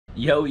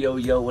Yo, yo,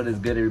 yo, what is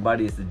good,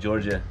 everybody? It's the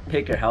Georgia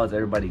Picker. How's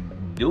everybody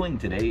doing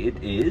today? It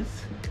is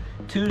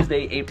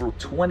Tuesday, April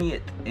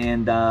 20th,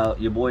 and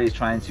your boy is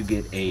trying to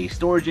get a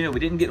storage unit. We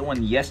didn't get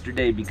one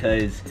yesterday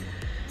because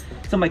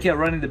somebody kept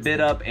running the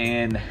bid up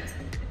and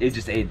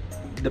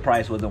the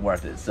price wasn't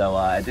worth it. So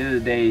at the end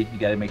of the day, you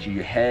gotta make sure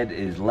your head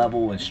is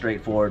level and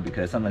straightforward,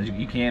 because sometimes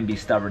you can be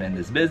stubborn in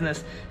this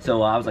business.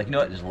 So I was like, you know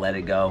what, just let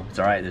it go. It's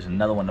all right, there's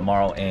another one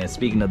tomorrow. And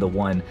speaking of the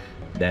one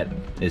that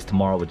is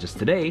tomorrow, which is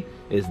today,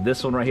 is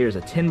this one right here. Is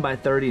a 10 by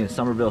 30 in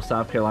Summerville,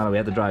 South Carolina. We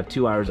have to drive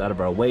 2 hours out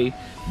of our way,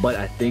 but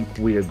I think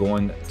we are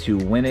going to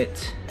win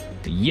it.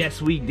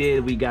 Yes, we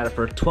did. We got it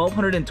for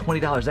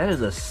 $1,220. That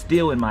is a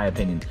steal in my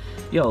opinion.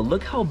 Yo,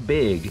 look how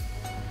big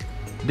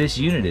this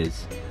unit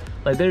is.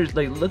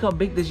 Look how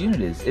big this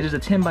unit is. It is a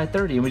 10 by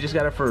 30 and we just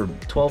got it for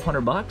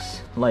 1,200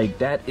 bucks. Like,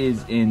 that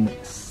is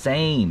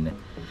insane.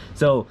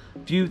 So,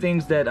 few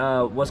things that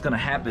what's gonna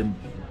happen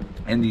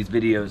in these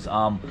videos.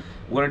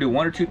 We're gonna do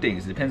one or two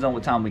things. It depends on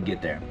what time we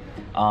get there.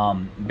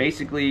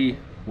 Basically,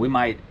 we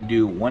might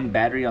do one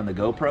battery on the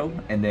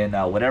GoPro, and then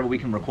whatever we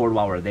can record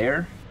while we're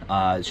there,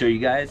 show you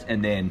guys,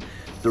 and then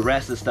the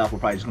rest of the stuff we're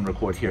probably just gonna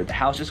record here at the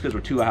house, just because we're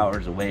 2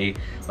 hours away.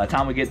 By the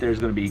time we get there, it's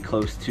gonna be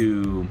close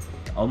to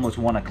almost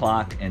 1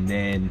 o'clock, and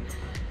then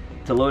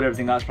to load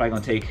everything up, it's probably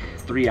gonna take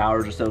 3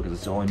 hours or so, because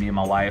it's only me and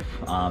my wife,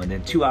 and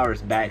then 2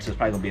 hours back, so it's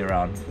probably gonna be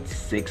around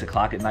 6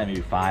 o'clock at night,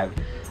 maybe 5.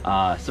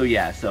 So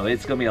yeah, so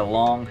it's gonna be a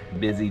long,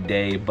 busy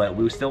day, but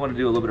we still want to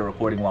do a little bit of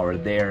recording while we're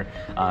there.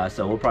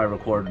 So we'll probably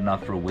record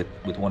enough for with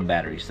one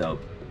battery. So,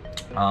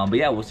 but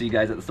yeah, we'll see you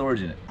guys at the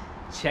storage unit.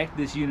 Check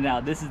this unit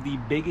out. This is the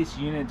biggest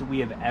unit we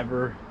have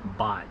ever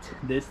bought.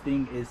 This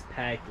thing is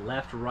packed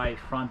left, right,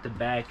 front to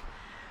back.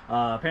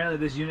 Apparently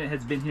this unit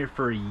has been here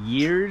for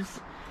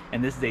years,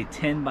 and this is a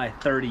 10 by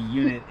 30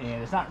 unit,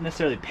 and it's not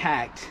necessarily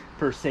packed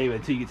per se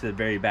until you get to the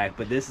very back,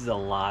 but this is a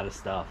lot of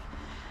stuff.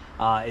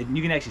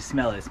 You can actually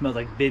smell it. It smells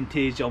like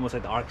vintage, almost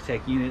like the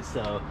architect unit.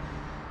 So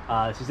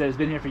she said it's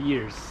been here for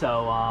years.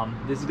 So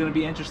this is going to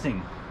be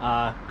interesting.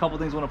 A couple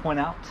things I want to point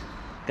out.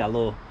 Got a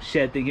little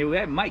shed thing here.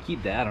 We might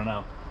keep that. I don't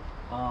know.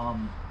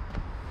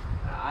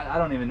 I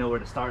don't even know where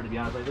to start, to be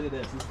honest. Like, look at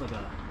this. This is like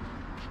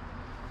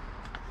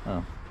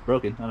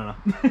broken. I don't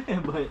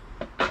know.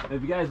 But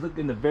if you guys look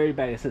in the very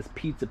back, it says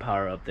Pizza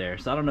Power up there.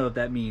 So I don't know if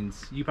that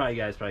means, you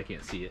guys probably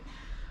can't see it.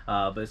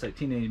 But it's like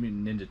Teenage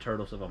Mutant Ninja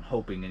Turtles, so I'm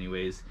hoping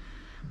anyways.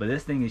 But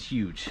this thing is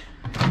huge.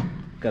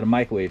 Got a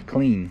microwave,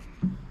 clean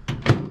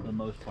for the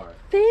most part.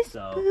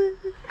 Facebook.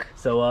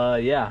 So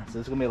yeah, so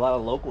there's gonna be a lot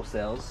of local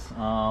sales.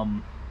 I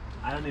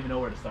don't even know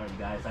where to start, you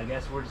guys. I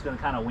guess we're just gonna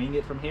kind of wing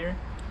it from here.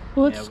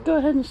 Well, let's go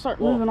ahead and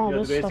start moving all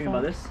this stuff. The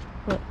greatest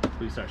thing about this,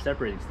 we start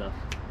separating stuff.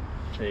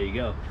 There you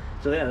go.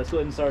 So yeah, let's go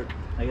ahead and start,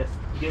 I guess,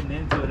 getting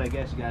into it, I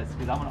guess, you guys,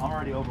 because I'm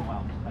already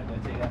overwhelmed. I'm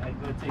gonna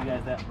tell you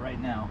guys that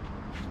right now.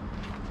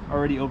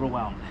 Already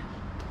overwhelmed.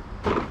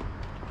 So.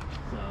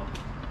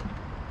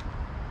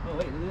 Oh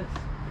wait, look at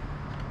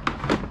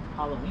this.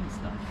 Halloween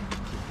stuff.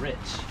 This is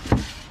rich.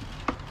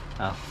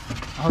 Oh,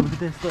 look at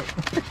this, look.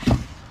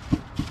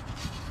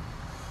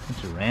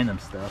 Bunch of random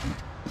stuff.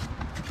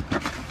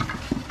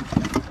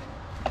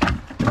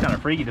 It's kind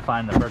of freaky to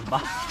find the first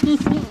box, I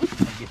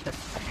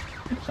guess.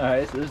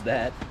 Alright, so there's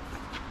that.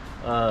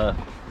 But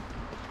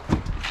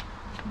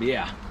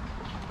yeah.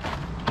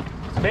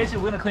 So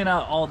basically we're gonna clean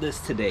out all this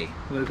today.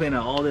 We're gonna clean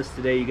out all this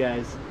today, you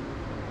guys.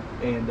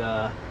 And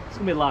it's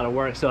gonna be a lot of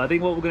work. So I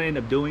think what we're gonna end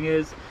up doing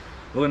is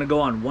we're gonna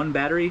go on one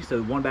battery.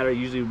 So one battery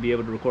usually would be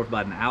able to record for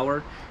about an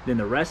hour. Then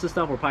the rest of the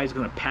stuff we're probably just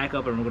gonna pack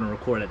up and we're gonna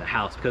record at the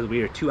house, because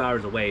we are 2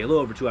 hours away, a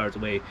little over 2 hours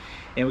away,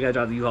 and we gotta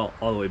drive the U-Haul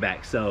all the way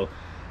back. So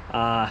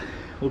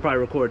we'll probably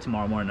record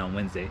tomorrow morning on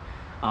Wednesday.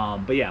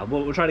 But yeah,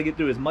 we'll try to get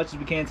through as much as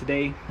we can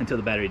today until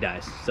the battery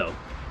dies. So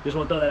just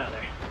want to throw that out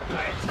there. All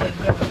right, so let's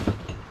go.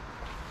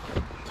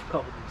 A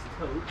couple of these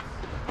totes.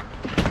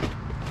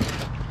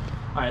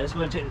 All right, let's go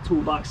ahead and take the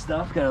toolbox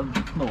stuff. Got a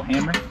little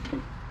hammer.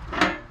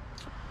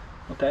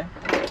 Okay.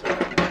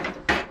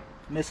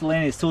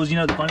 Miscellaneous tools. You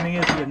know, the funny thing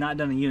is we have not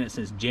done a unit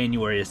since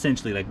January,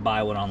 essentially, like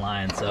buy one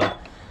online. So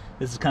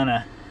this is kind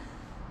of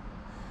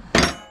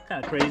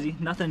crazy.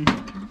 Nothing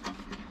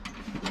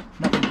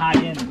high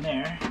end in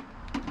there.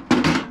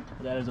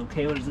 But that is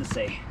okay. What does this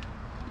say?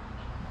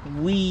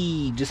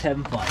 We just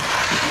having fun.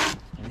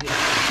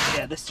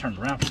 Yeah, this turned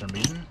around for some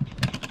reason.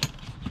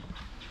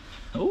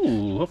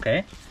 Oh,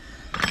 okay.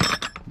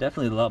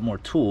 Definitely a lot more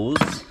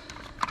tools.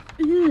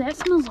 Ooh, that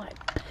smells like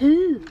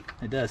poo.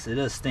 It does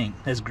stink.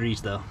 That's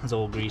grease though. That's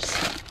old grease.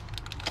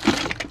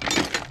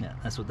 Yeah,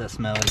 that's what that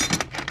smell is.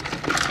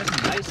 That's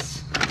some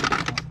nice.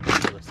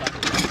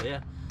 Yeah,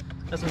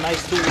 that's some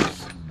nice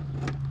tools.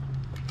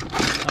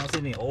 I don't see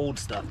any old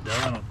stuff though,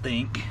 I don't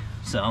think.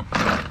 So,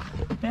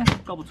 yeah, a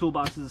couple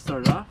toolboxes to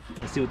start it off.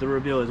 Let's see what the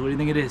reveal is. What do you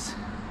think it is?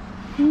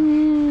 I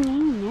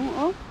don't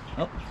know.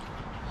 Oh,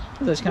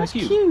 that's kind of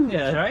cute.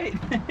 Yeah, right?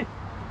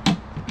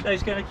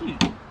 That's kind of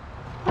cute.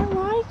 I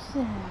like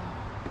that.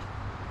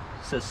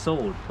 It says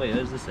sold. Wait, what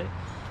does this say?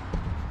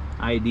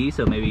 ID,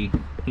 so maybe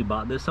he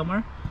bought this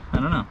somewhere? I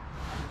don't know.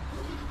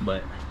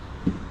 But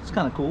it's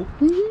kind of cool.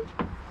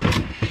 Mm-hmm.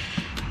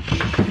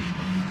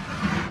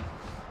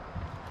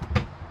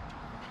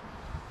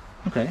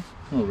 Okay,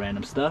 a little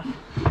random stuff.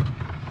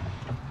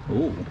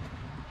 Ooh.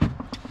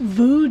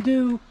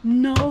 Voodoo.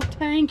 No,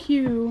 thank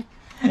you.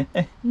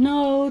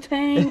 No,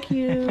 thank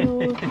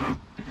you.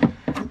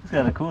 It's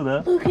kind of cool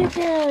though. Look at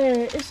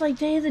that. It's like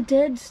Day of the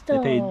Dead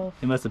stuff. They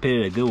must have paid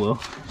it at Goodwill.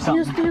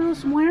 Dios de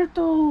los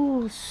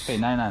Muertos.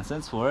 Paid 99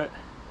 cents for it.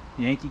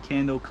 Yankee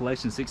Candle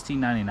Collection,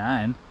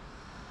 $16.99.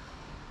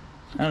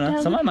 I don't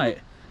know. Somebody might.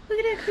 Look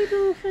at that creepy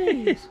little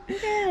face.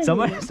 Look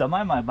at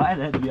Somebody might buy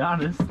that, to be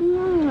honest.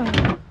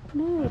 Yeah.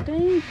 No,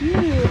 thank you.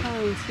 Put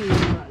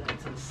that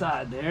to the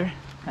side there.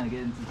 Kind of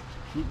get into.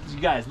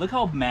 You guys, look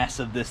how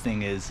massive this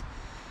thing is.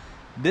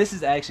 This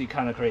is actually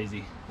kind of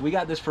crazy. We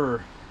got this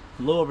for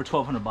a little over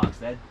 $1,200.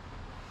 That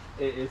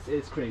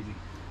it's crazy.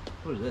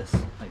 What is this?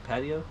 Like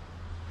patio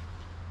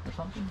or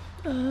something?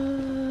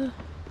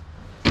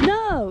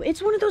 No,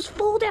 it's one of those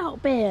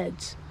fold-out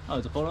beds. Oh,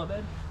 it's a fold-out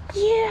bed?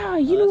 Yeah,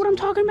 you know what I'm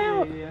talking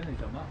about. Yeah, I know what you're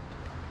talking about.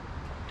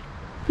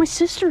 My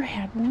sister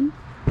had one.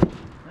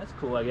 That's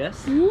cool, I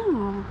guess. Yeah.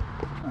 All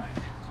right,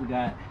 so we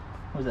got,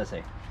 what does that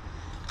say?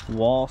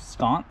 Wall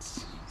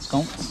sconce.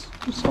 Sconce.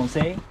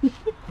 Sconce.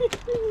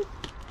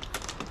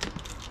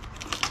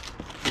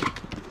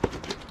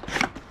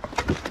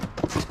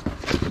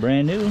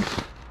 Brand new.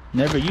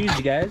 Never used,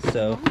 you guys,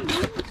 so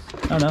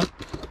I don't know.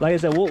 Like I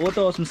said, we'll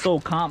throw some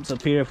sold comps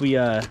up here if we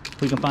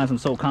can find some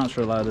sold comps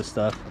for a lot of this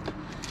stuff.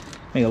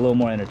 Make it a little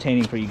more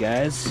entertaining for you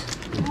guys.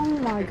 Oh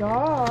my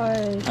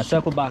gosh. A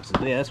chuckle boxes.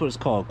 Yeah, that's what it's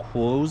called.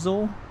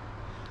 Quozel.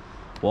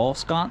 Wall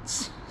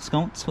sconce.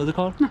 Sconce, what's it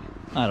called? No.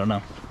 I don't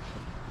know.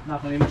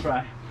 Not gonna even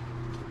try.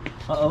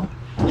 Uh-oh.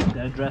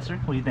 Got a dresser.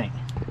 What do you think?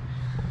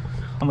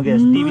 I'm gonna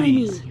guess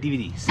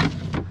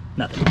DVDs.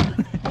 Nothing.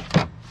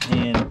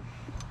 And well,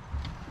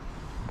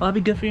 that'd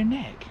be good for your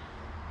neck.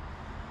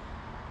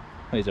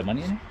 Wait, is there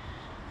money in there?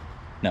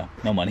 No,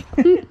 no money.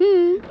 What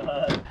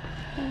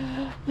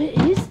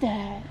is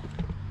that?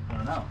 I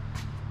don't know.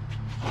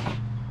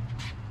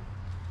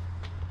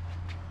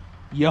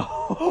 Yo.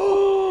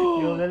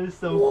 Yo, that is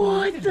so cool.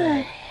 What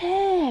the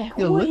heck?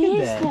 Yo, What look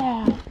at is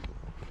that?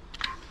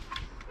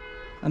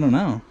 I don't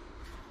know.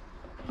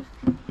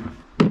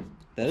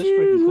 That is Dude,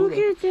 pretty cool. look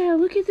at that.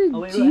 Look at the Oh,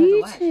 wait,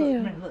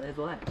 detail. look, it has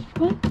a latch.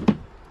 What?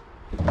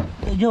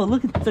 Yo,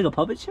 look, it's like a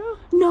puppet show?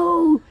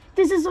 No,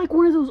 this is like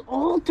one of those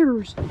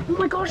altars. Oh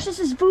my gosh, this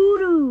is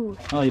voodoo.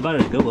 Oh, you bought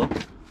it at Goodwill.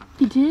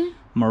 You did?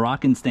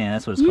 Moroccan stand,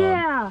 that's what it's called.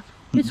 Yeah.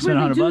 It's Spend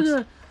where they do $100?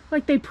 the,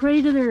 like they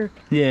pray to their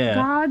Yeah.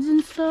 gods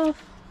and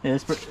stuff. Yeah,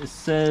 it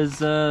says,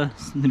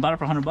 they bought it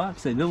for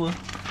 $100 at Goodwill.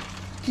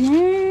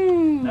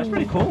 Dang. That's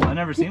pretty cool. I've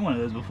never seen one of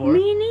those before.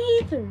 Me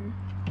neither.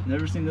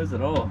 Never seen those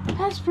at all.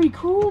 That's pretty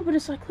cool, but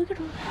it's like, look at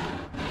all.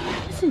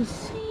 That's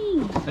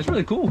insane. That's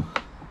really cool.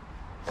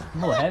 A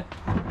little heavy.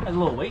 Has a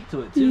little weight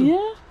to it too.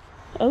 Yeah.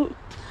 Oh.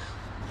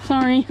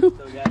 Sorry. So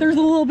we got There's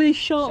a little bit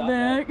shot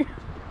back.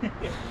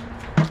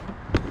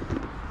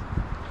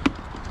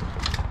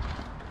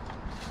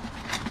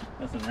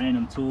 Got some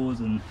random tools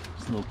and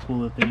just a little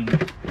cooler thing.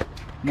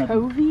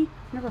 Covey?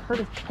 Never heard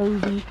of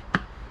Covey.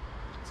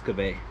 It's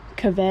Cave,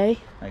 Covey?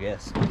 I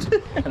guess.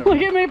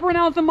 Look at me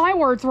pronouncing my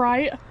words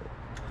right.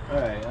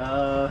 Alright,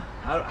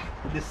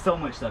 there's so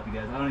much stuff, you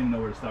guys. I don't even know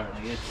where to start.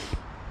 Like,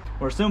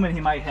 we're assuming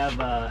he might have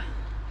a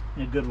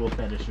Goodwill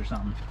fetish or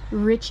something.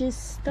 Riches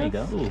stuff. There you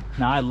go. Ooh.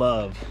 Now I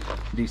love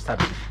these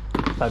type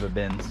of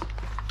bins.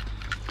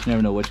 You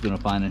never know what you're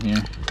gonna find in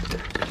here.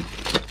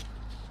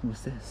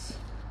 What's this?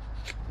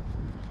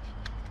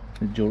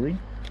 The jewelry?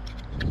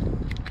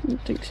 I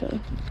don't think so.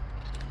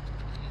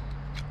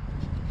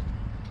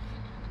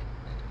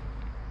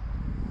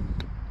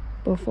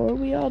 Before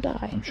we all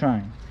die. I'm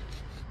trying.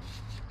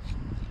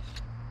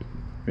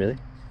 Really?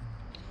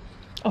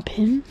 A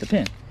pin? The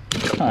pin.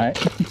 Alright.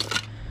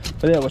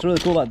 But yeah, what's really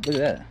cool about, look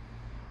at that.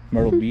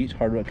 Myrtle Beach,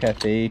 Hard Rock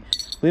Cafe.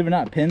 Believe it or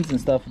not, pins and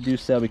stuff do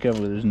sell. Be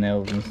careful, there's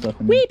nails and stuff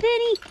in there. Wee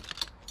penny!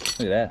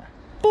 Look at that.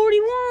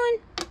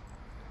 41!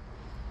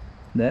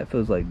 That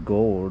feels like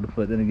gold,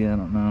 but then again, I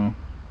don't know.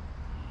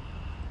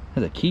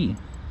 There's a key.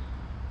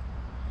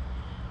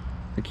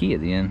 The key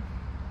at the end.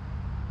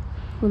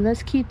 Well,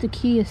 let's keep the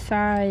key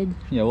aside.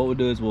 Yeah, what we'll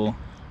do is well,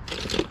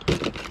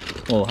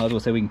 I was gonna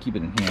say we can keep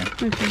it in here.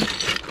 Okay.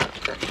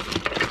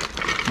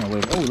 No,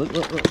 wait. Oh, look.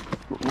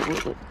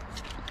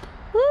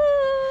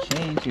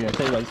 Change here. I'll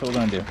tell you what, that's what we're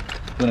gonna do.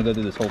 We're gonna go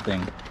through this whole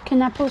thing.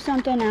 Can I pull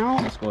something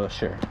out? Let's go,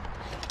 sure.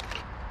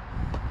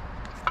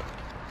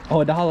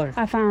 Oh, $1.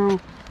 I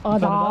found a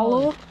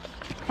dollar.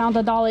 Found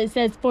a dollar. It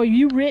says, for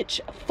you rich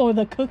for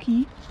the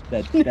cookie.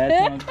 That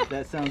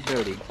sounds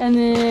dirty. And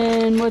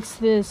then, what's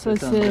this?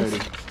 What's this?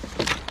 Dirty.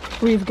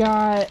 We've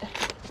got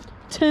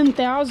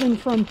 10,000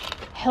 from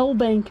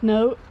Hellbank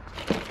note.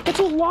 That's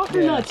what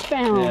Locker Nuts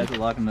found. Yeah, that's what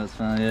Locker Nuts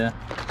found, yeah.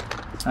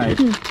 Alright,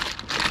 here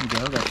we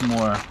go.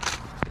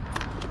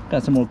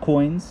 Got some more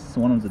coins.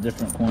 So one of them's a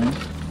different coin.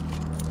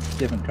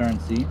 Different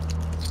currency.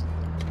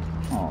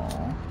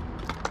 Aww.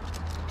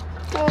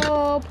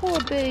 Oh, poor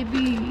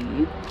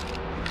baby.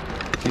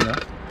 Yeah.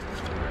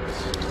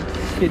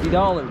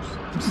 $50.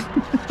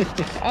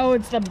 Oh,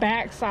 it's the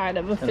back side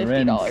of a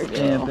 $50 bill.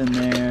 Stamp in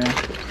there.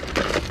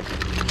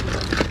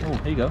 Oh,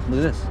 There you go.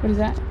 Look at this. What is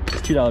that?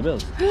 It's $2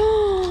 bills.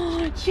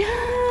 Oh,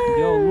 yes!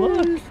 Yo,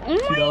 look. Oh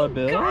 $2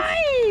 bills.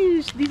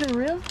 Gosh! These are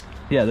real?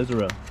 Yeah, those are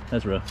real.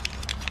 That's real.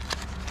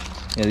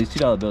 Yeah, these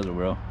 $2 bills are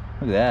real.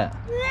 Look at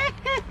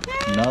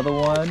that. Another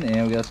one,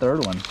 and we got a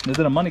third one. There's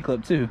in a money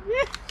clip too.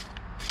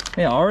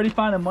 Yeah, already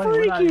finding money.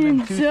 We're not even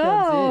 2 cents in.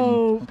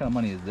 What kind of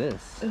money is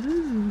this?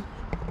 Ooh.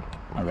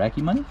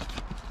 Iraqi money?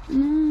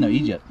 No,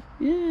 Egypt.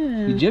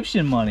 Yeah.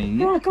 Egyptian money.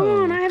 Yeah. Oh, come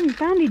on. I haven't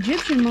found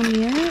Egyptian money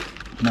yet.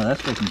 No,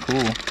 that's freaking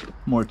cool.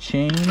 More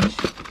change.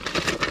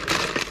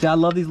 See, I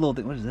love these little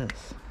things. What is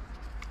this?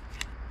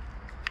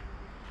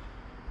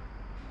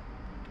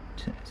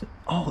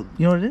 Oh,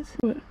 you know what it is?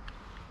 What?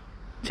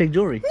 Check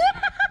jewelry.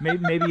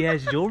 maybe he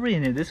has jewelry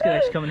in it. This could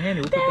actually come in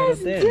handy. We'll put that up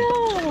there.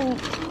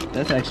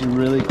 That's actually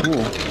really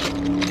cool.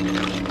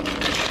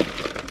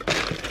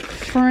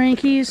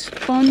 Frankie's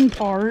Fun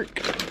Park.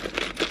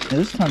 Yeah,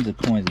 there's tons of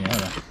coins in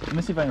here. Let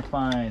me see if I can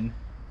find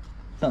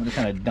something to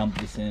kind of dump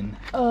this in.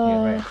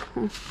 Yeah, right.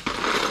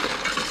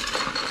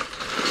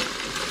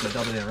 So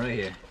dump it in right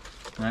here.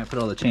 All right, put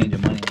all the change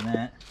of money in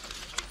that.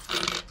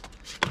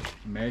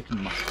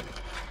 American money.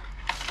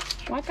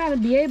 Well, I gotta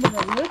be able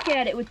to look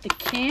at it with the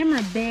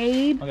camera,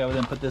 babe. Okay, well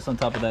then put this on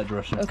top of that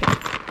dresser. Okay.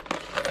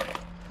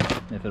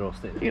 If it'll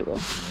stay there. It will.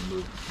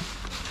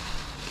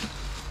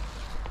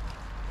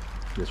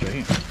 This right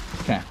here.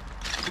 Okay.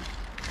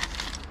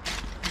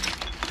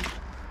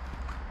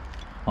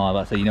 Oh, I'm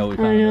about to say, you know what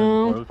we found in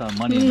those before? We found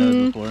money in those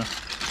before.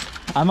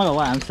 I'm not gonna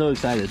lie, I'm so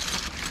excited.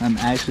 I'm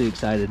actually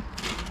excited.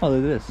 Oh,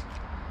 look at this.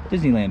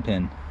 Disneyland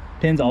pin.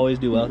 Pins always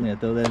do well. I'm gonna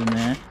throw that in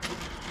there.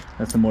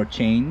 That's some more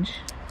change.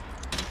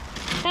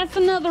 That's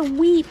another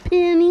wheat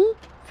penny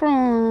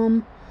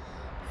from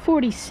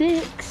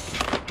 46.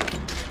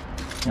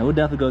 Yeah, we'll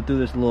definitely go through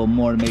this a little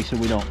more to make sure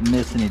we don't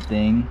miss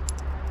anything.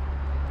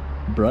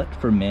 Brut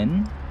for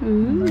men.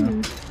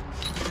 Ooh.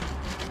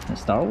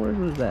 Star Wars?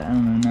 What is that? I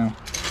don't know.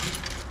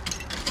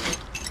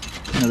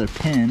 Another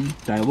pin.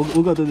 Sorry,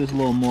 we'll go through this a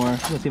little more.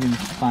 Let's see if we can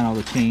find all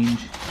the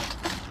change.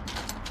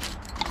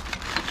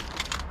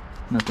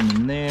 Nothing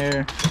in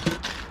there.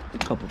 A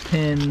couple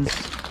pins.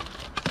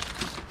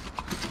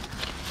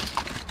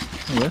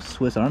 Oh, that's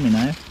Swiss Army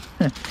knife.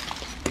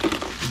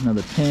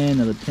 Another pin,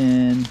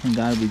 and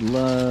God we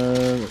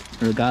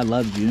love, or God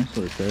loves you, that's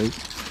what it says.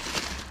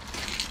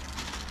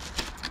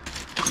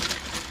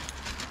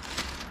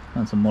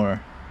 Found some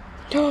more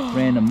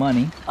random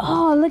money.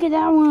 Oh, look at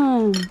that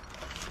one.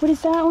 What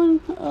is that one?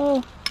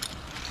 Oh,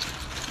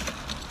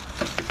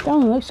 that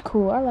one looks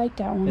cool. I like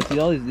that one. Yeah, see,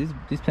 all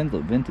these pins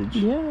look vintage.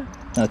 Yeah.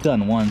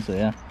 2001, so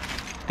yeah.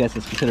 Guess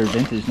it's considered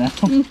vintage now.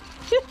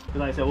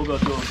 Like I said, we'll go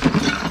through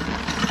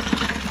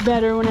them.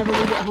 Better whenever we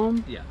get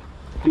home. Yeah.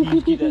 You can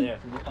just keep that there.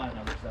 We'll find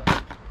other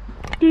stuff.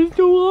 They're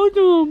so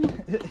awesome.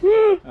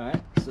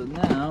 Alright, so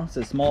now it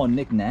says small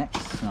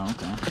knickknacks. Oh,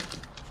 okay.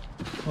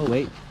 Oh,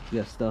 wait. We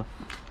got stuff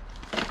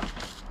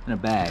in a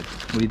bag.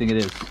 What do you think it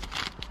is?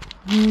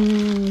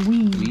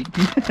 Weed.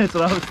 That's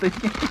what I was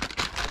thinking.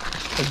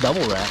 It's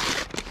double wrap.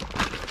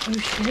 Oh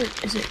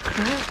shit, is it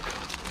crack?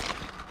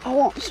 I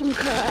want some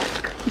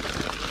crack.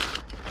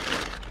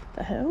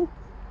 The hell?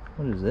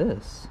 What is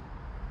this?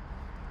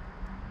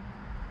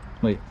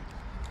 Wait.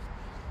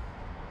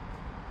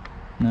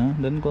 No,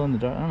 it doesn't glow in the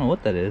dark. I don't know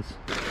what that is.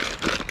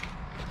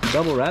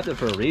 Double wrapped it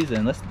for a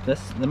reason.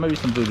 There might be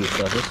some voodoo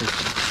stuff.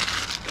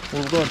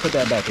 We'll go and put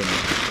that back in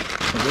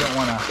there. We don't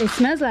want to. It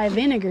smells like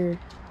vinegar.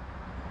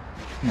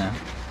 No,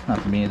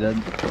 not for me. It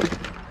doesn't.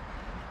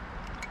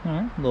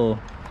 Alright, little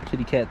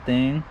kitty cat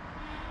thing.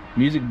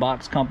 Music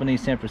Box Company,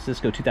 San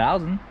Francisco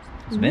 2000.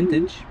 It's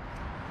vintage.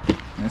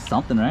 That's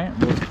something, right?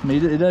 I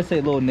mean, it does say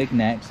little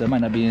knickknacks, so it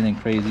might not be anything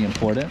crazy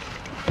important.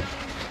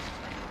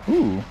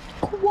 Ooh,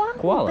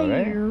 koala,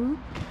 right?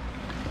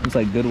 It's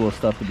like Goodwill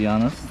stuff, to be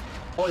honest.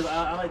 Always,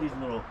 I like these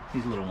little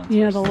ones.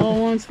 Yeah, first. the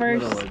little ones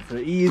first. Little ones. They're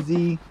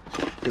easy.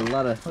 Get a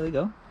lot of. Oh, there you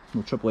go.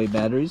 Little AAA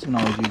batteries. You can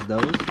always use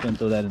those. Go and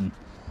throw that in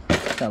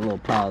that little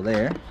pile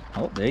there.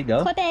 Oh, there you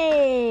go.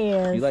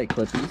 Clippies. You like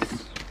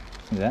clippies?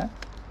 Look at that.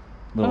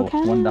 Little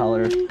 $1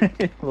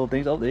 little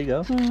things. Oh, there you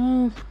go.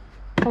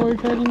 Color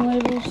coding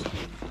labels.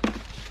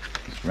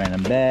 Just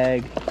random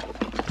bag.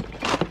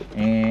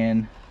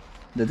 And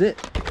that's it.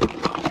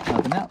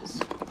 Nothing else.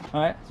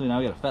 Alright, so now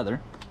we got a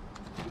feather.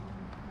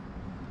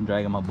 I'm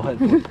dragging my butt.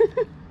 It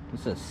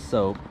says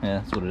soap. Yeah,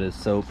 that's what it is,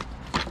 soap.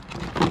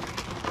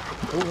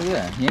 Oh, look at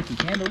that. Yankee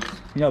candles.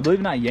 You know, believe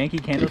it or not, Yankee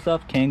candle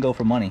stuff can go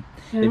for money.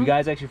 Yeah. If you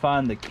guys actually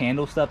find the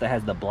candle stuff that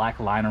has the black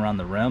line around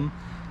the rim,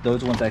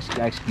 those ones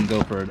actually can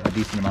go for a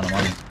decent amount of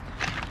money.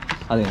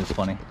 I think it's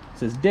funny. It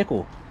says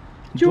Dickel.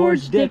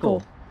 George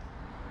Dickel.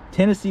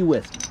 Tennessee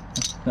whiskey.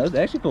 That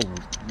actually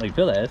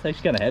feel that. It's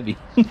actually kind of heavy.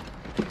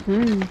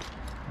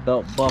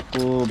 Belt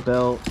buckle,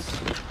 belts.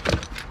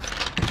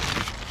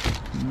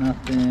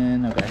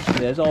 Nothing. Okay. So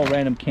there's all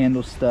random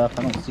candle stuff.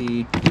 I don't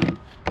see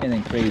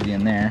anything crazy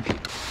in there.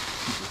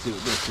 Let's see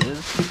what this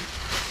is.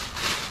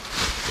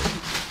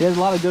 There's a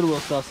lot of Goodwill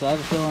stuff, so I have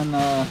a feeling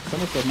some of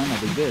the stuff might not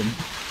be good.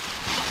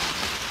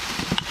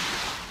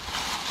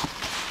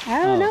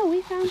 I don't know.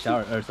 We found the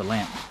shower, or it's a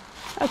lamp.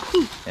 Oh,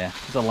 cool. Yeah,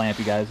 it's a lamp,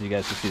 you guys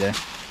can see there.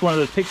 It's one of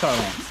those Pixar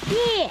lamps.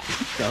 Yeah.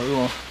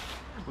 So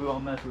we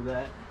won't mess with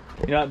that.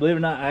 You know, believe it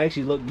or not, I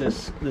actually looked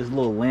this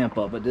little lamp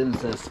up, but it didn't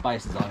say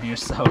spices on here.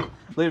 So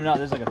believe it or not,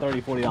 there's like a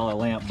 $30, $40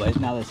 lamp, but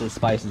now that says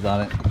spices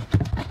on it.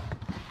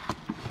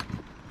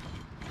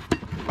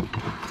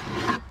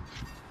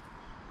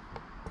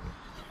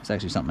 There's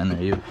actually something in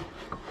there, you.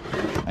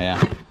 Oh,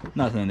 yeah,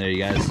 nothing in there, you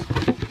guys.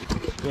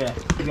 Yeah,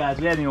 you guys,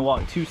 we hadn't even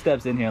walked 2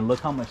 steps in here, and look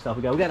how much stuff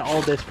we got. We got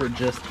all this for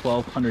just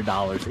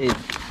 $1,200.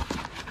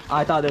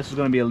 I thought this was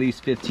going to be at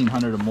least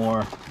 $1,500 or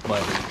more,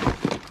 but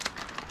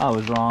I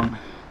was wrong.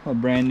 A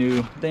brand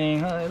new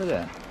thing. Oh, look at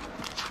that.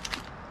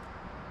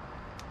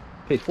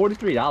 Paid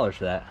 $43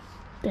 for that.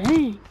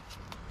 Dang.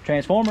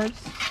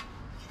 Transformers.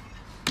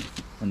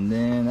 And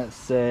then that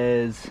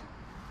says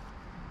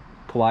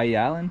Kauai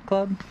Island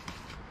Club.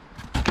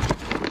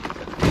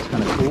 That's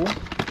kind of cool.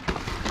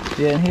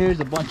 Yeah, and here's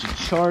a bunch of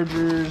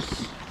chargers.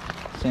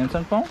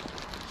 Samsung phone?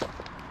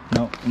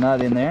 Nope,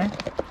 not in there.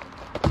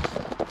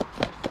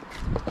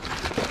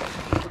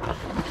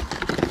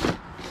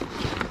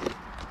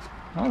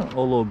 Oh,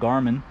 old little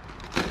Garmin.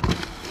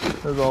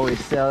 Those always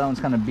sell. That one's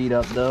kind of beat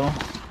up though.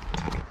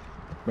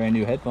 Brand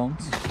new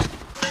headphones.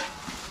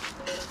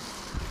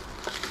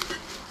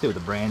 See what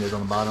the brand is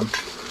on the bottom.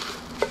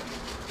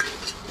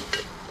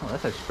 Oh,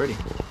 that's actually pretty.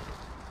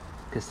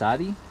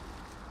 Kasadi.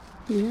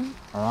 Yeah.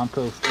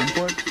 Aramco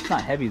import. It's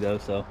not heavy though,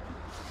 so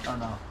I don't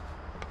know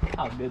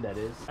how good that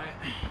is.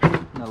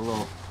 Another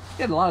little.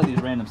 Get a lot of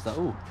these random stuff.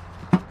 Ooh.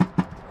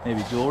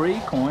 Maybe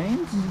jewelry,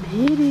 coins.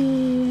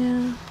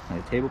 Maybe. Like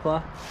a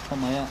tablecloth,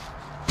 something like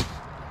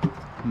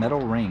that.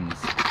 Metal rings.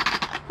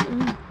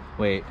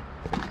 Wait.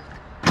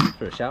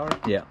 For a shower?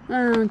 Yeah.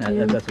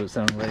 That's what it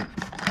sounds like.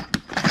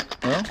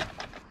 Well,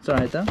 it's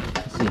alright though.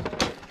 Let's see.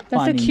 That's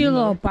Finding a cute Nemo.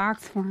 little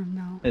box for him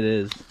though. It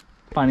is.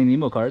 Finding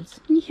Nemo cards.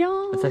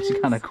 Yeah. That's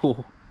actually kind of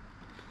cool.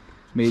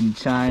 Made in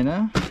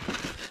China.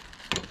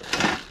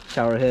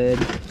 Shower head.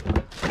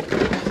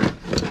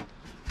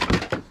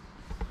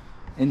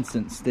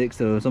 Incense stick,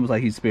 so it's almost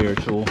like he's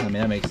spiritual. I mean,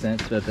 that makes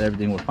sense. That's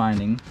everything we're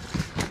finding.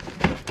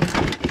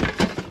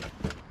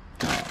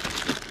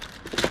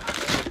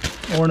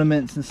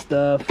 Ornaments and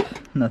stuff.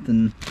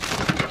 Nothing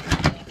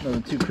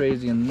too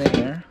crazy in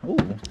there. Ooh.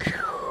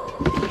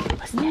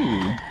 What's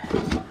that?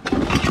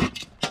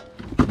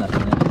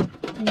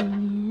 Nothing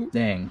in it.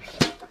 Dang.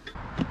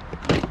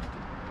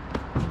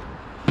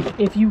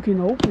 If you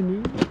can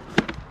open it.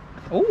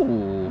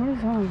 Ooh. What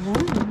is all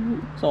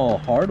that? It's all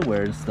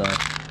hardware and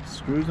stuff.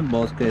 Screws and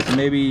bolts. Okay, so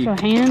maybe. So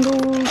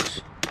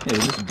handles. Yeah,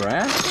 is this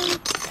brass?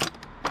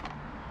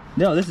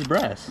 No, this is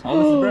brass. All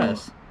this is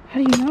brass.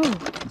 How do you know?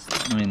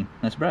 I mean,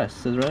 that's brass. It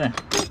says right there.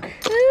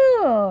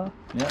 Cool.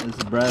 Yeah, this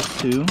is brass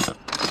too.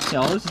 Yeah,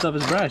 all this stuff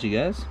is brass, you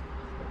guys.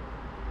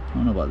 I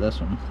don't know about this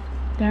one.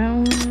 That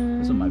one.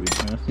 This one might be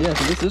brass. Yeah,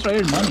 so this right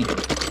here is money.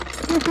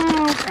 Oh,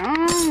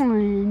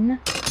 God.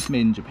 It's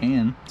made in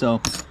Japan.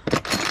 So,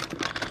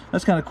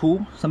 that's kind of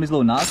cool. Some of these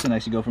little knots can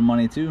actually go for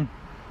money too.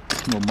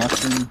 Little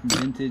mushroom,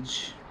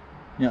 vintage.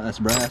 Yeah, that's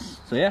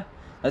brass. So yeah,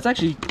 that's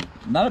actually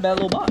not a bad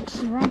little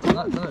box. Not a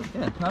bad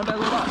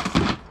little box.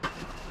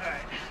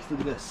 Alright, let's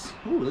look at this.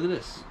 Ooh, look at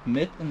this.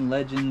 Myth and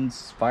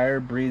Legends Fire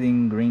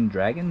Breathing Green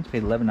Dragons.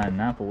 Paid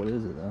 $11.99 for. What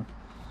is it though?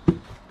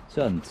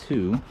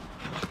 2002.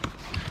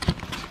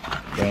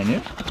 Brand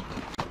new.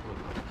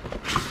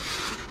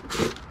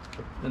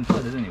 Doesn't feel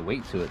like there's any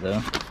weight to it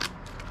though.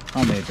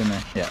 Oh, maybe it's in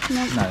there. Yeah,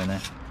 it's not in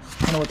there.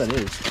 I don't know what that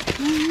is.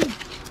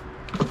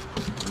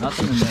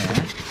 Nothing in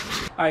there.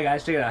 Alright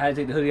guys, check it out. I had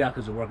to take the hoodie off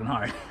because we're working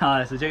hard.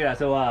 So check it out.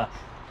 So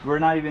we're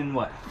not even,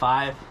 what,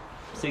 5-6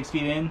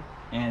 feet in?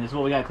 And this is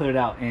what we got cleared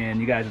out. And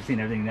you guys have seen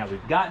everything that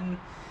we've gotten.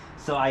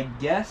 So I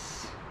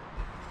guess,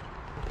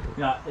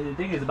 you know, the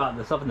thing is about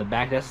the stuff in the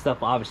back, that's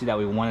stuff obviously that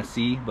we want to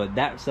see. But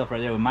that stuff right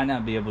there, we might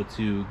not be able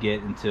to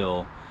get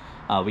until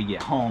we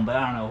get home. But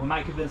I don't know. We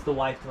might convince the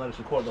wife to let us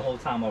record the whole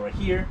time while we're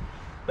here.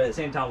 But at the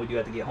same time, we do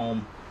have to get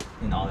home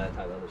and all that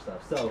type of other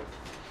stuff. So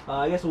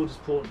I guess we'll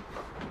just pull.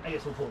 I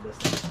guess we'll pull this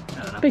thing.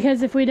 I don't know.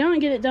 Because if we don't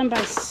get it done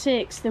by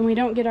 6, then we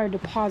don't get our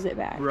deposit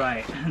back.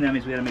 Right, and that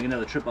means we gotta make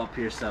another trip up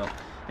here, so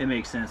it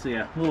makes sense. So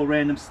yeah, a little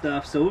random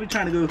stuff. So we'll be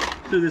trying to go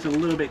through this a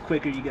little bit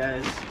quicker, you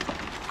guys.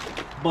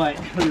 But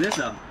look at this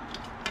though.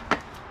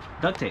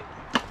 Duct tape.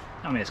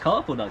 I mean, it's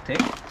colorful duct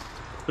tape.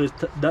 There's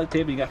duct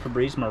tape you got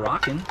Febreze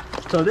Moroccan.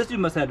 So this dude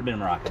must have been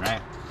Moroccan,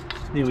 right?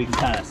 I think we can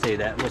kind of say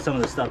that with some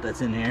of the stuff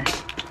that's in here.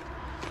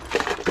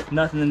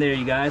 Nothing in there,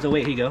 you guys. Oh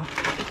wait, here you go.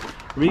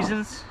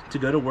 Reasons to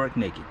go to work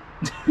naked.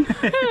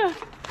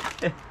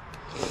 I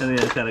think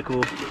that's kind of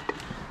cool.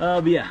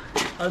 But yeah,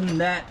 other than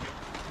that,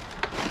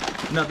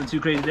 nothing too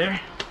crazy there.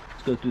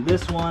 Let's go through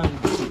this one.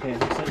 Okay,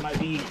 looks like it might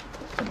be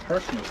some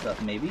personal stuff,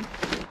 maybe.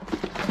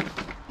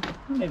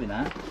 Maybe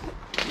not.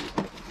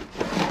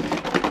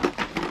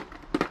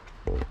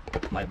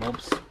 Light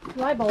bulbs.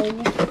 Light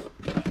bulbs.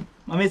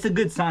 I mean, it's a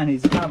good sign.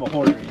 He's kind of a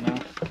hoarder, you know.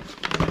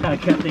 Kind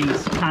of kept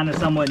things kind of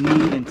somewhat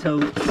neat and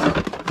totes.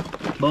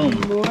 Boom.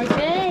 More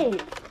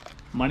tape.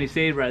 Money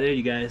saved right there,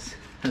 you guys.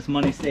 That's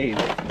money saved.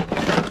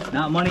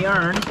 Not money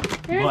earned.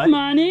 There's but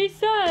money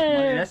saved.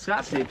 that's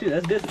Scotch tape too.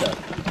 That's good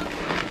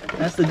stuff.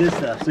 That's the good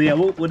stuff. So yeah,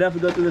 we'll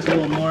definitely go through this a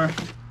little more.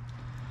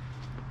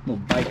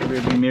 Little bike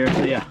rearview mirror.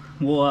 So yeah,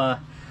 we'll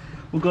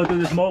go through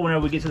this more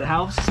whenever we get to the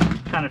house.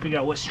 Kind of figure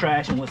out what's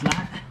trash and what's not.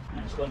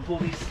 I'm just going to pull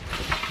these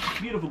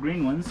beautiful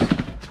green ones.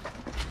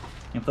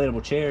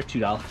 Inflatable chair,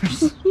 $2.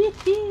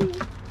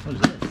 What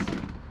is this?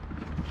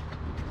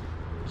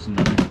 Just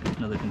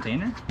another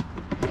container.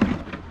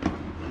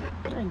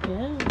 I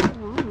guess.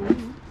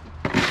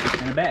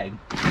 And a bag.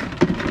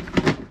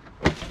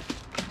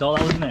 That's all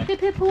that was in there. Pip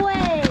pip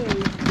away.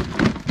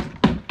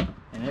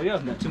 And there we go.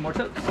 Got 2 more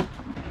totes.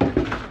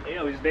 You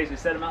know, we just basically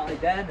set them out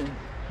like that and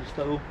just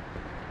throw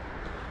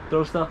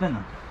stuff in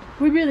them.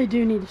 We really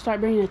do need to start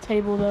bringing a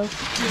table though.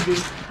 We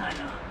do. I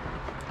know.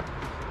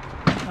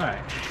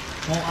 Alright.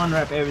 Won't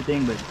unwrap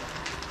everything, but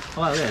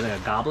oh, look at that, like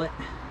a goblet.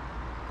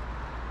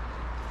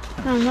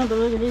 I don't know, but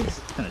look at this.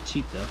 Kind of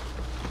cheap though.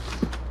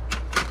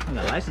 I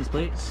got license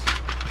plates.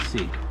 Let's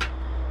see.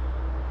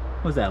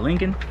 What's that?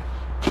 Lincoln,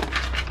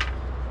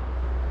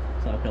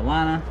 South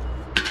Carolina.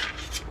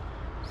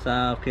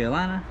 South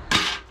Carolina.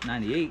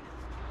 98.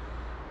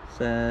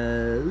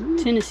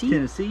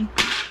 Tennessee.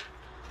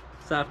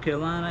 South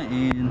Carolina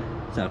and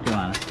South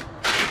Carolina.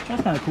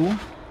 That's kind of cool.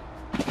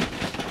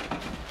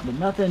 But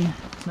nothing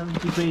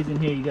too crazy in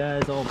here, you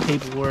guys. All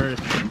paperwork.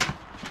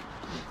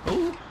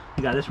 Oh,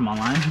 you got this from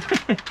online.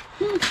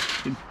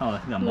 Oh,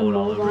 it got mold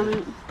all over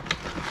it.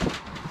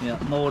 Yeah,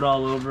 mold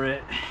all over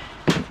it.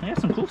 I got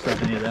some cool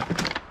stuff in here though.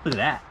 Look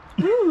at that.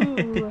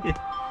 Ooh.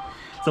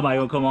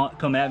 Somebody gonna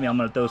come at me. I'm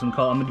gonna throw some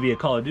I'm gonna be a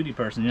Call of Duty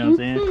person. You know what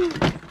I'm saying?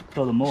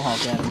 Throw the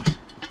mohawk at him.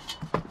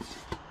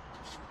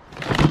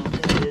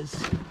 There it is.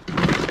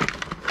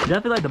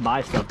 Definitely like to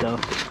buy stuff though.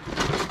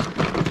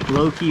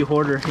 Low key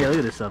hoarder. Yeah, look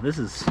at this stuff. This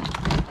is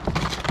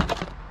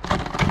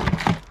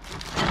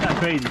not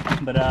crazy,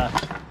 but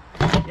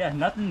yeah,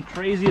 nothing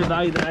crazy of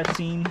value that I've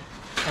seen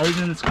other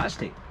than the Scotch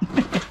tape.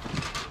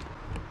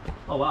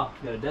 Oh wow,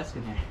 got a desk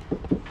in here.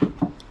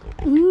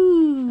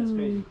 Ooh. That's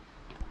crazy.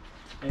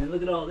 And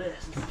look at all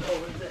this. Oh,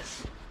 what is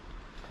this?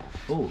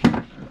 Oh,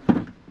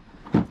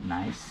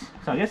 nice.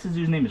 So I guess his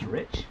username is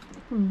Rich.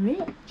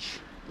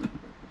 Rich.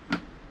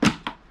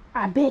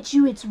 I bet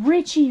you it's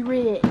Richie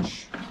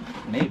Rich.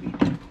 Maybe.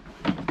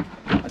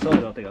 I told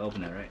you I don't think I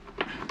opened that right.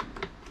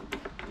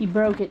 He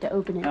broke it to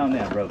open it. I don't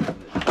think I broke it.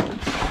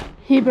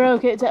 He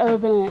broke it to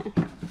open it.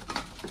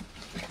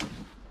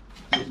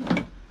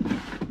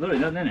 Literally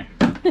nothing in there.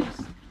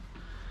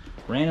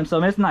 Random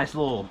stuff. It's a nice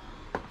little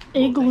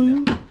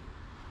Igloo. I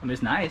mean,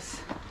 it's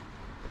nice.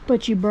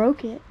 But you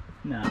broke it.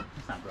 No,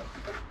 it's not broke.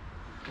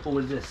 Oh,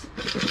 what is this?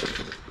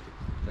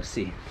 Let's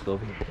see. Let's go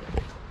over here.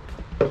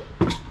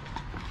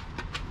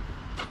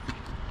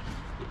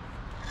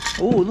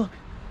 Oh, look.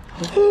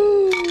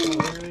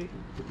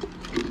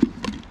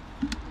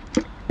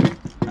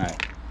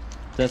 Alright.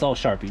 So that's all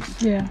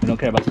Sharpies. Yeah. We don't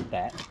care about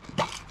that.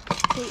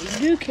 What we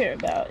do care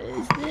about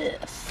is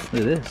this.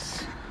 Look at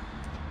this.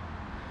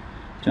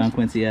 John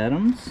Quincy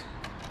Adams.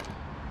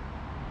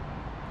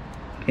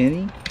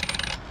 Kenny.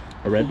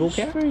 A Red Bull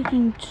cap?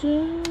 Freaking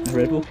dope. A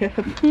Red Bull cap?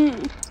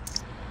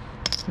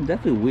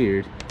 Definitely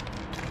weird.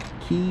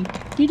 Key.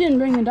 You didn't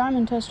bring the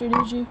diamond tester,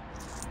 did you?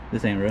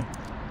 This ain't real.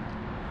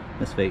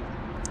 That's fake.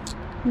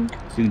 Okay.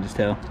 So you can just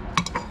tell.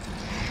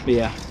 But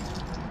yeah.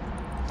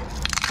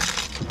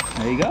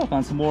 There you go.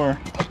 Found some more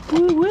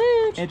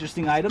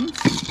interesting items.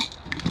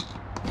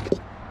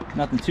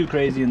 Nothing too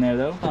crazy in there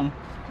though. Found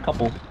a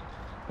couple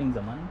things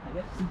of money, I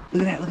guess.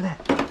 Look at that, look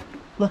at that.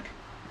 Look.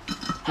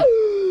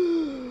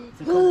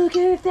 Look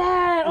at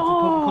that! It's a Oh,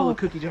 Coca-Cola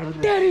cookie jar. Look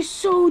at that. that is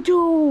so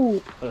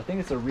dope. But I think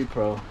it's a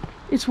repro.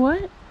 It's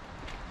what?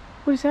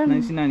 What is that?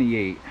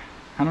 1998.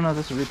 I don't know if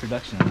that's a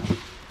reproduction or not. It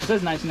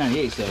says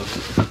 1998, so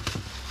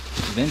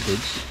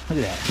vintage. Look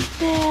at that.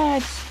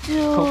 That's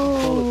dope.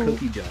 Coca-Cola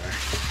cookie jar.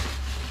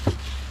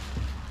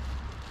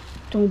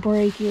 Don't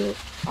break it.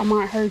 I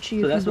might hurt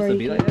you. So if that's you supposed to break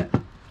be it. like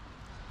that?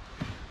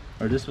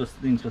 Or this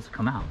thing's supposed to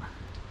come out?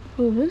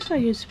 Well, it looks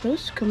like it's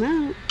supposed to come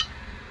out.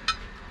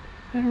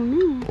 I don't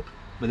know.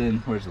 But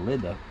then where's the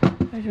lid though?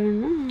 I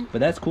don't know. But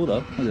that's cool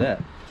though. Look at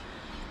that.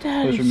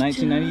 That It was is from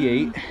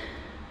 1998. dope.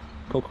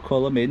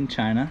 Coca-Cola made in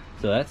China.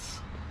 So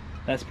that's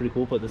pretty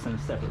cool. Put this in a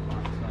separate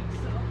box.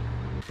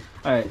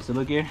 Alright, so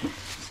look here.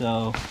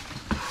 So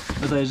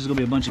looks like there's just gonna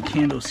be a bunch of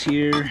candles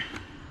here.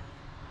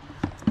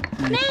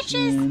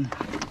 Matches!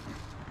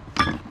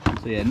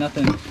 So yeah,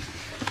 nothing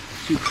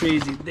too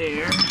crazy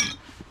there.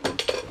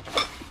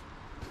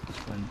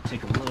 And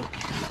take a look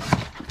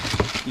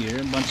here.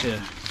 A bunch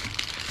of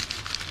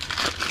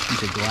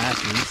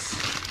glasses.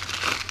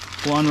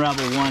 We'll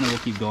unravel one and we'll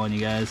keep going,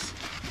 you guys.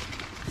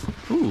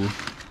 Ooh.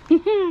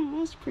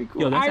 That's pretty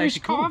cool. Yo, that's Irish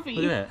actually cool. coffee.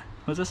 Look at that.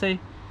 What does that say?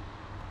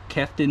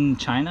 Kefton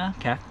China?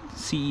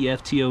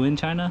 C-E-F-T-O-N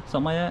China?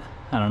 Something like that?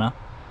 I don't know.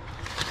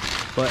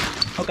 But,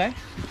 okay.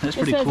 That's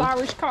pretty It says cool.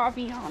 Irish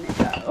coffee on it,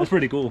 though. That's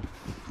pretty cool.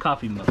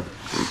 Coffee mugs.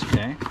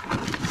 Okay.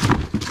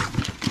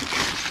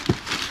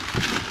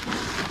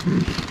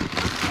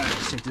 Alright,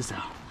 let's check this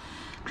out.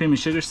 Cream and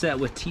sugar set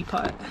with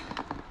teapot.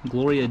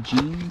 Gloria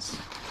jeans.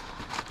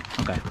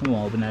 Okay, we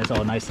won't open that. It's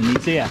all nice and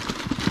neat. So yeah,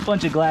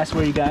 bunch of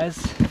glassware, you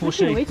guys. We'll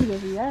show you. I can't wait to go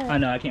through that. I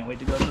know, I can't wait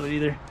to go through it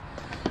either.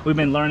 We've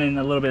been learning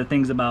a little bit of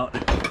things about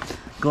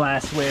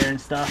glassware and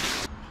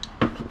stuff.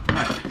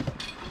 Alright,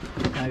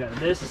 I got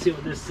this. Let's see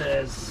what this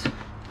says.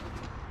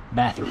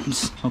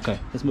 Bathrooms. Okay,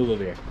 let's move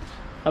over here.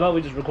 How about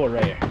we just record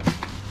right here?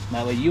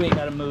 That way you ain't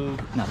gotta move,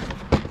 nothing.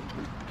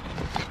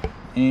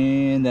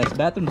 And that's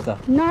bathroom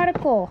stuff.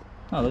 Nautical.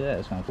 Oh, look at that,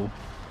 that's kind of cool.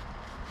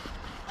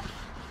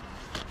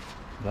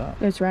 Wow.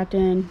 It's wrapped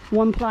in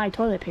 1-ply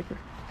toilet paper.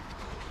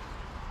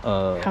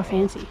 How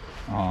fancy.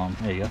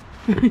 There you go.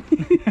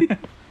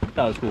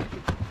 That was cool.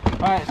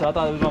 Alright, so I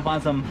thought we were gonna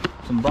find some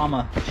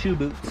Brahma shoe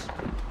boots.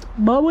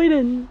 But we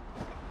didn't.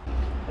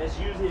 That's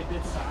usually a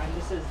good sign.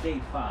 This says day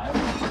 5.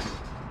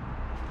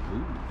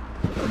 Ooh.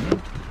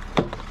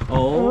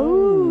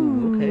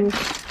 Oh, okay.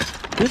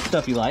 This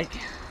stuff you like.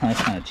 Oh,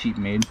 that's kind of cheap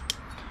made.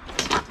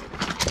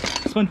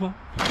 SpongeBob.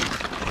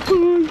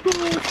 Oh,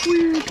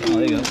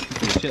 there you go.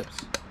 For the chips.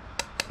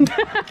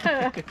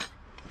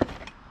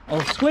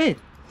 Oh, squid.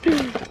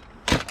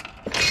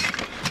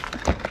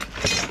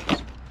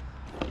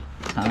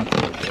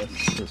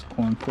 This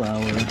corn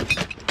flour.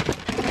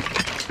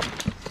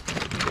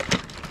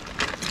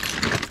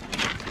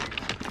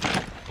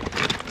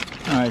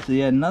 All right, so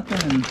yeah,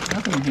 nothing in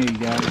here, you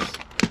guys.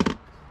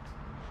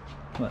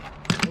 What?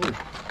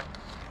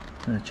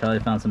 Ooh. Charlie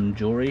found some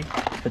jewelry,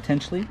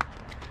 potentially.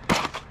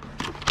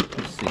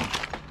 Let's see.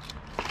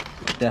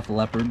 Def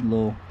Leopard,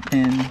 little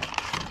pen.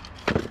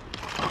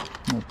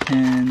 Little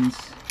pens.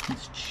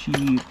 It's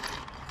cheap.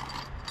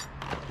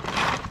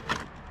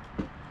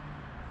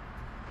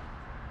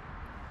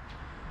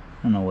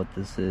 I don't know what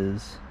this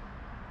is.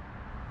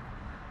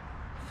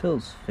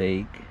 Feels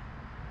fake.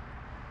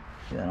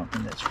 Yeah, I don't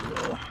think that's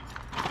real.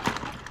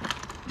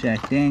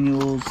 Jack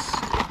Daniels.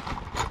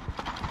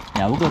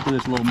 Yeah, we'll go through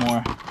this a little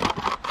more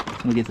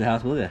when we get to the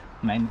house. Look at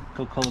that magnet,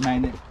 Coca-Cola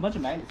magnet. A bunch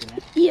of magnets in there.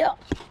 Yeah.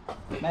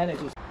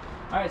 Magnets.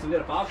 Alright, so we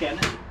got a file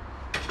cabinet.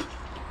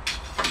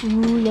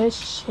 Ooh,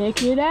 let's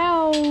check it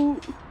out.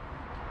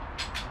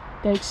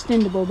 The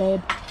extendable,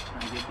 babe.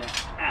 Trying to get that.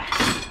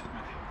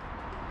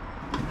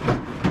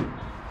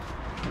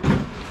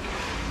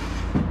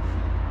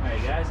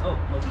 Alright guys. Oh,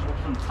 let's work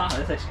from the top.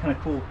 That's actually kind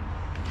of cool.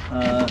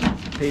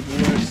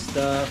 Paperwork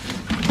stuff.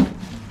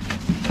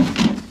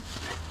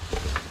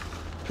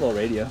 Little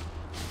radio.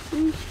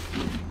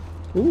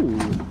 Ooh.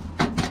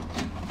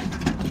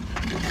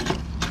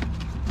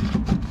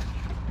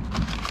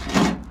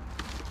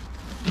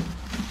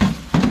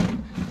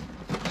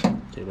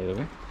 Take that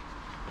over.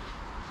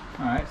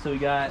 Alright, so we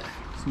got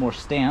some more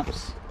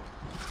stamps.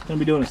 Gonna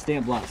be doing a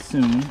stamp block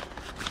soon.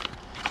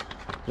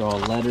 They're all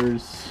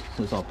letters,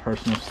 so it's all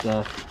personal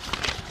stuff.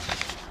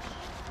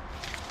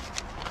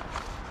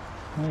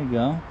 There you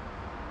go.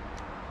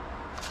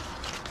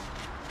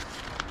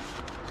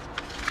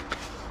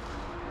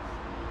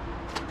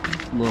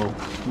 Little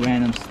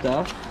random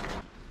stuff.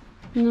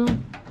 No.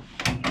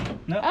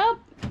 No. Oh.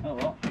 Oh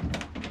well.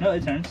 No,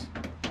 it turns.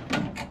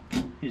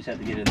 You just have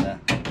to get in the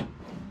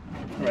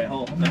right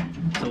hole. Okay.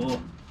 So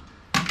we'll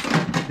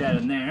put that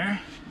in there.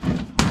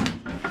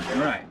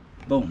 All right.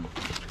 Boom.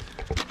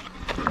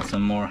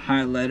 Some more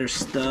highlighter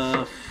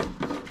stuff.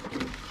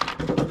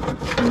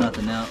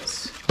 Nothing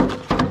else. All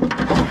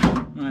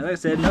right. Like I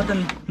said,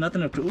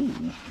 nothing of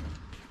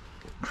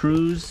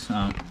cruise.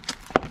 Thought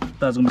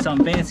it was gonna be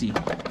something fancy.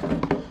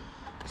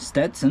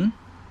 Stetson.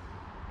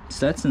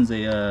 Stetson's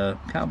a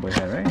cowboy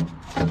hat, right?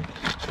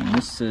 And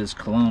this says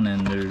cologne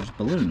and there's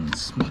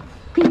balloons.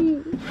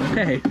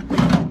 Okay.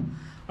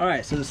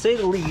 Alright, so to say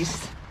the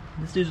least,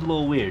 this dude's a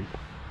little weird.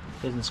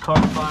 There's this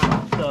card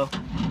file, so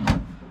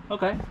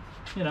okay,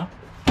 you know.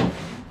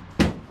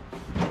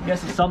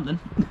 Guess it's something.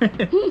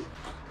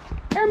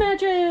 Air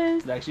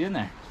mattress! It's actually in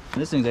there.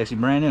 This thing's actually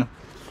brand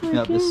new.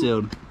 Yep, it's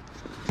sealed.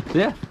 So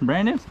yeah,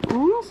 brand new.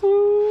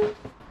 Awesome.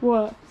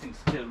 What? This thing's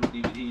filled with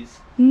DVDs.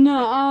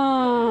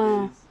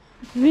 Nuh-uh.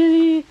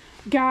 Really?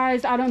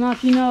 Guys, I don't know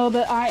if you know,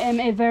 but I am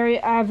a very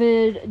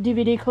avid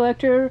DVD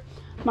collector.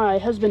 My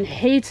husband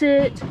hates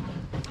it,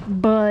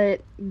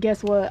 but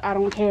guess what? I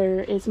don't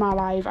care. It's my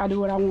life. I do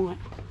what I want.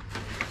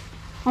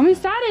 I'm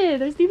excited.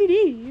 There's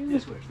DVDs.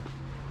 This weird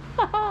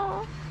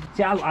stuff.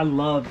 See, I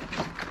love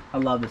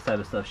this type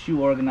of stuff.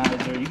 Shoe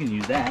organizer, you can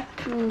use that.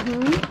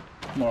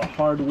 Mm-hmm. More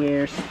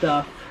hardware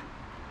stuff.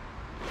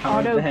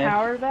 Auto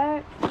power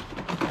back.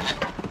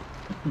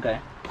 Okay.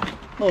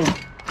 Little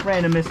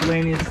random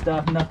miscellaneous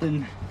stuff.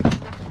 Nothing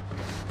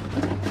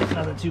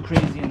too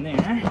crazy in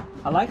there.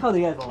 I like how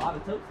they have a lot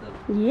of totes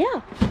though.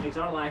 Yeah. Makes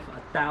our life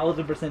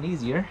 1000%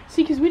 easier.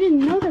 See, because we didn't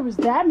know there was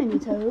that many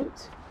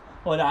totes.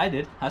 Well, no, I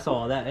did. I saw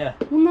all that, yeah.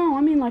 Well, no,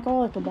 I mean like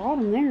all at the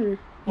bottom there.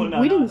 Well, no,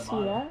 we not didn't at the see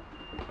bottom. that.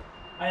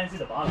 I didn't see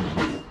the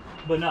bottom.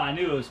 But no, I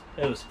knew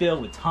it was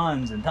filled with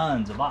tons and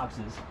tons of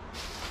boxes.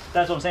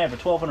 That's what I'm saying. For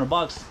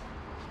 $1,200,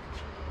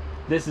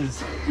 this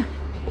is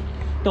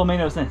don't make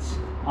no sense.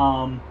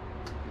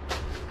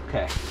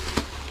 Okay.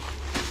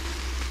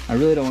 I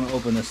really don't want to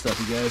open this stuff,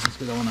 you guys, just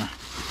because I want to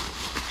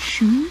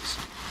shoes.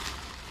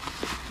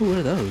 Oh, what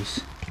are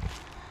those?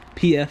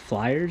 PF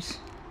flyers?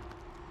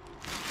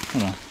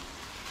 Hold on.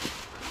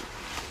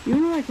 You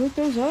wanna like look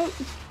those up?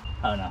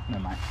 Oh no,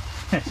 never mind.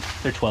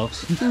 They're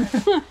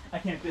 12s. I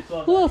can't fit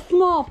 12. A little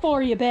small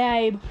for you,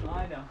 babe.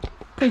 I know.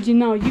 Cause you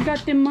know, you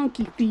got them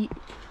monkey feet.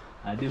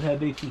 I do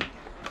have big feet.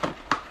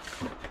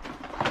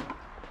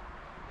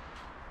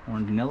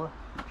 Orange vanilla.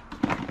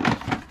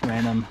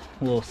 Random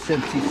little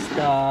Scentsy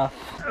stuff.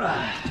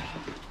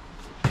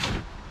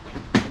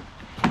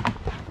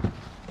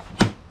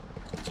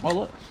 Oh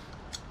look.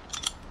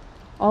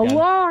 A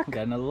lock.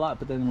 Got another lock,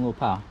 put that in a little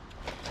pile.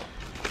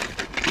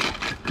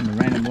 And a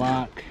random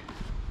lock.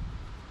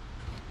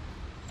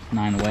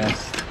 9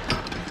 West.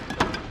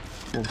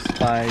 Wolf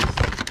Spice.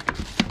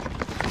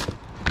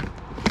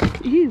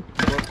 Ew.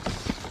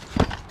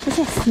 What's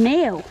that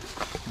smell?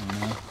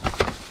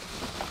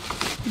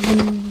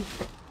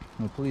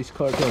 No police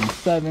car code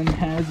 7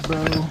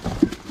 Hasbro.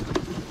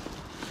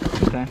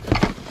 Okay.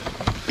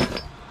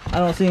 I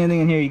don't see anything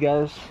in here, you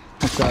guys.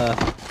 It's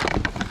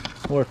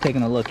worth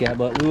taking a look at,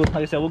 but we will, like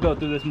I said, we'll go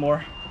through this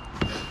more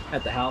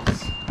at the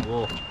house.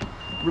 We'll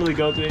really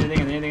go through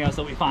anything, and anything else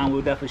that we find,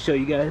 we'll definitely show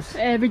you guys.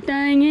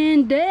 Everything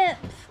in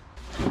depth.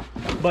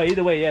 But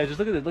either way, yeah, just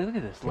look at this. Look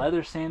at this.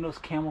 Leather sandals,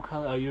 camel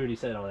color. Oh, you already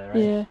said all that,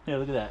 right? Yeah. Yeah,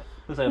 look at that.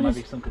 Looks like there might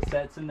be some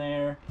cassettes in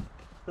there.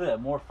 Look at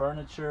that, more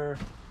furniture.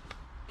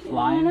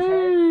 Lion's head.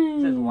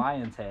 It says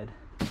lion's head.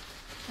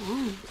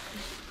 Oh.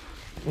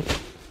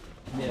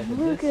 Yeah,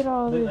 Look at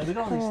all this. Look at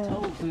all these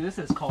toes. Look, this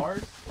is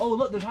cars. Oh,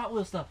 look, there's Hot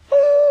Wheels stuff.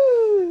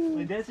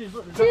 Wait,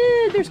 look,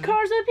 Dude, there's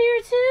cars up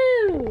here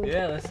too.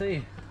 Yeah, let's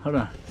see. Hold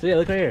on. So yeah,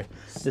 look right here.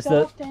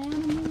 Stuffed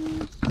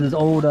animals. This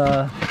old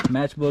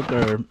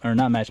matchbook or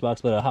not matchbox,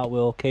 but a Hot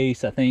Wheel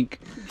case, I think.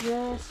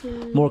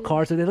 Dresses. More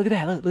cars. Look at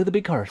that. Look at the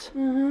big cars.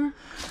 Uh-huh.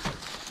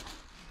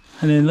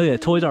 And then look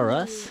at Toys R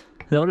Us. Is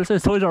that what it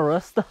says? Toys R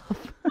Us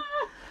stuff.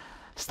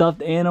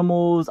 Stuffed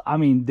animals. I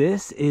mean,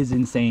 this is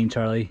insane,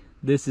 Charlie.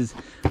 This is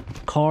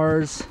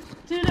cars.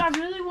 Dude, I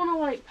really want to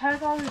like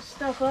pack all this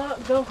stuff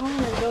up, go home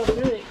and go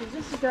through it, because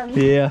this has got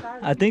me. Yeah,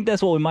 I think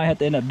that's what we might have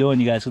to end up doing,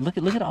 you guys. Look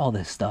at all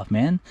this stuff,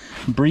 man.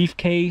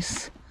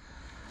 Briefcase.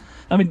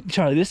 I mean,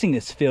 Charlie, this thing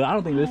is filled. I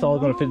don't think this all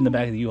going to fit in the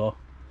back of the U-Haul.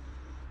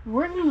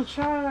 We're gonna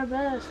try our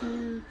best,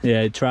 man.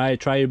 Yeah, try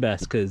your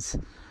best, because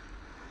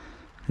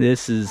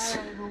this is.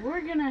 But we're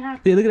gonna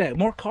have to. Yeah, look at that,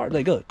 more cars.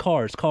 Like, look,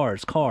 cars.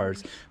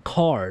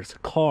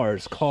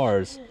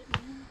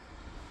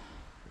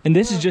 And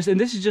this is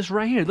just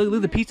right here. Look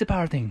at the pizza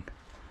power thing.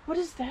 What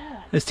is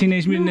that? It's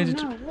Teenage Mutant Ninja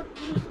Turtles.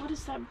 What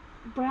is that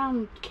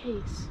brown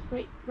case?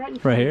 Right in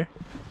front. Right here.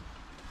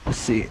 Let's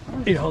see.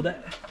 Here, hold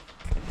that.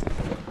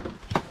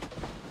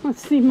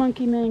 Let's see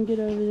Monkey Man get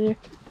over there.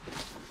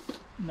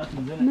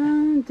 Nothing's in it.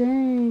 No,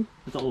 dang.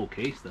 It's an old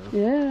case though.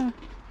 Yeah.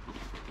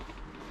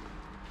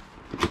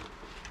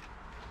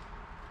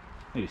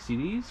 Maybe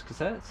CDs,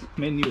 cassettes,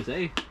 made in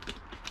USA.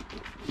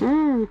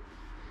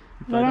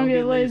 If I don't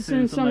get laid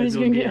soon, somebody's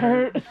gonna get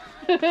hurt.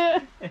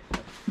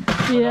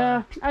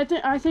 Yeah,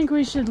 I think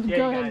we should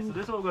go ahead. Guys, so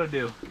this is what we're gonna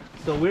do.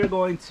 So we're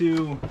going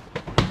to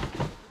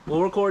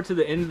we'll record to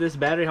the end of this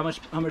battery. How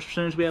much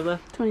percentage we have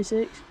left?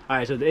 26. All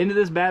right, so at the end of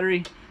this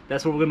battery,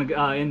 that's what we're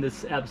gonna end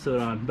this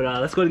episode on. But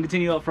let's go ahead and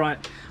continue up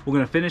front. We're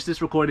gonna finish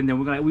this recording, then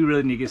we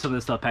really need to get some of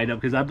this stuff packed up,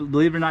 because I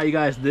believe it or not, you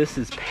guys, this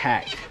is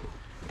packed.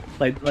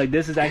 Like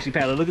this is actually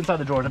packed. Look inside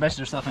the drawers. I bet you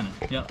there's stuff in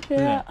it. Yep.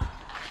 Yeah.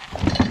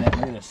 Look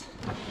at this.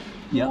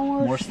 Yep.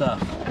 More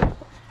stuff.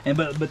 And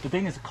but the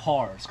thing is,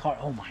 cars.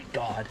 Oh my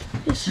God.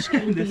 This is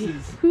gonna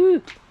this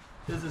be.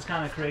 This is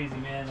kind of crazy,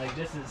 man. Like,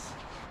 this is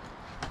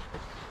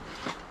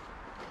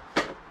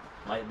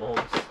light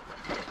bulbs.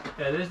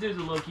 Yeah, this dude's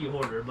a low-key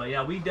hoarder, but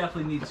yeah, we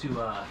definitely need to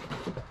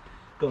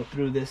go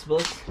through this.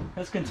 But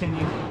let's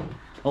continue.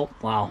 Oh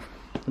wow,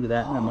 look at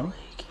that. Isn't that money?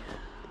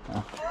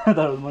 Oh, I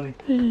thought it was money.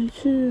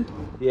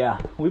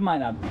 Yeah, we might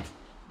not.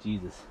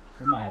 Jesus,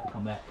 we might have to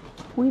come back.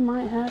 We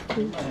might have to.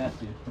 We might have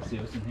to. Let's see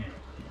what's in here.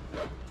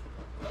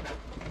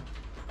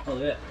 Oh,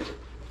 look at that.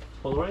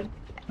 Polaroid?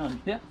 Oh,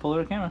 yeah,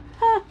 Polaroid camera.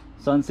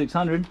 Sun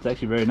 600. It's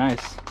actually very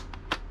nice.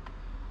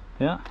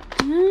 Yeah.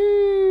 So,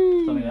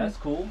 I mean, that's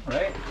cool,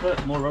 right?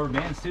 Look, more rubber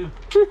bands too.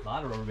 A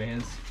lot of rubber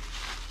bands.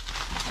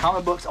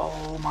 Comic books.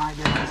 Oh my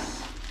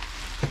goodness.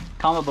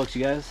 Comic books,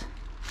 you guys.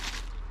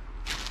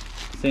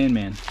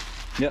 Sandman.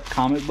 Yep,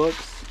 comic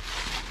books.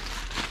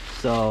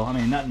 So, I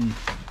mean, nothing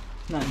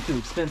too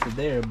expensive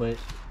there, but.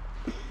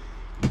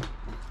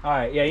 All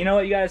right, yeah. You know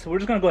what, you guys? We're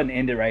just gonna go ahead and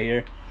end it right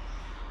here.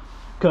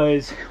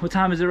 Cause what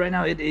time is it right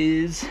now?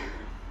 It's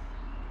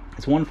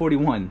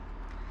 1:41.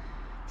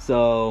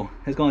 So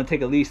it's going to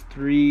take at least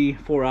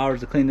 3-4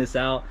 hours to clean this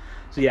out.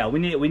 So yeah, we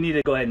need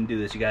to go ahead and do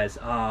this, you guys.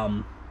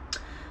 So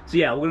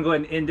yeah, we're gonna go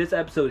ahead and end this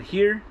episode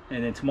here,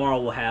 and then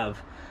tomorrow we'll have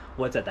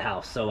what's at the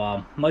house.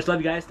 So much love,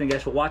 you guys. Thank you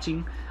guys for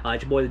watching.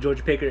 It's your boy, the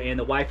Georgia Picker, and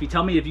the wifey.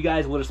 Tell me if you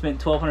guys would have spent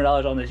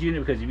 $1,200 on this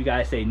unit, because if you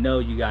guys say no,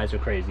 you guys are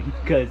crazy.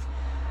 Because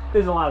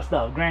there's a lot of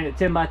stuff. Granted,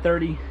 10 by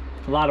 30.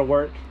 a lot of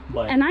work,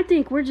 but and I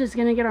think we're just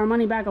gonna get our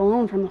money back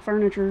alone from the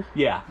furniture.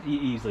 Yeah,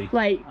 easily.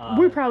 Like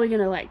we're probably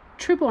gonna like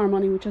triple our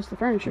money with just the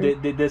furniture.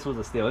 This was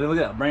a steal. Look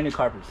at that, brand new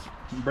carpets,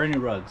 brand new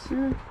rugs.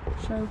 Yeah,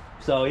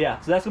 so yeah,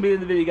 so that's gonna be the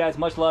end of the video, guys.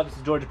 Much love. This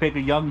is Georgia Picker,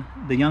 the young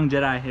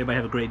Jedi. Everybody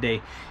have a great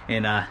day,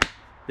 and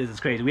this is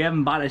crazy. We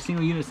haven't bought a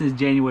single unit since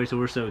January, so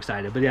we're so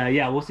excited. But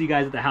yeah, we'll see you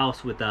guys at the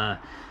house with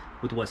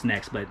what's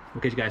next. But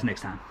we'll catch you guys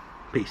next time.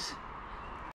 Peace.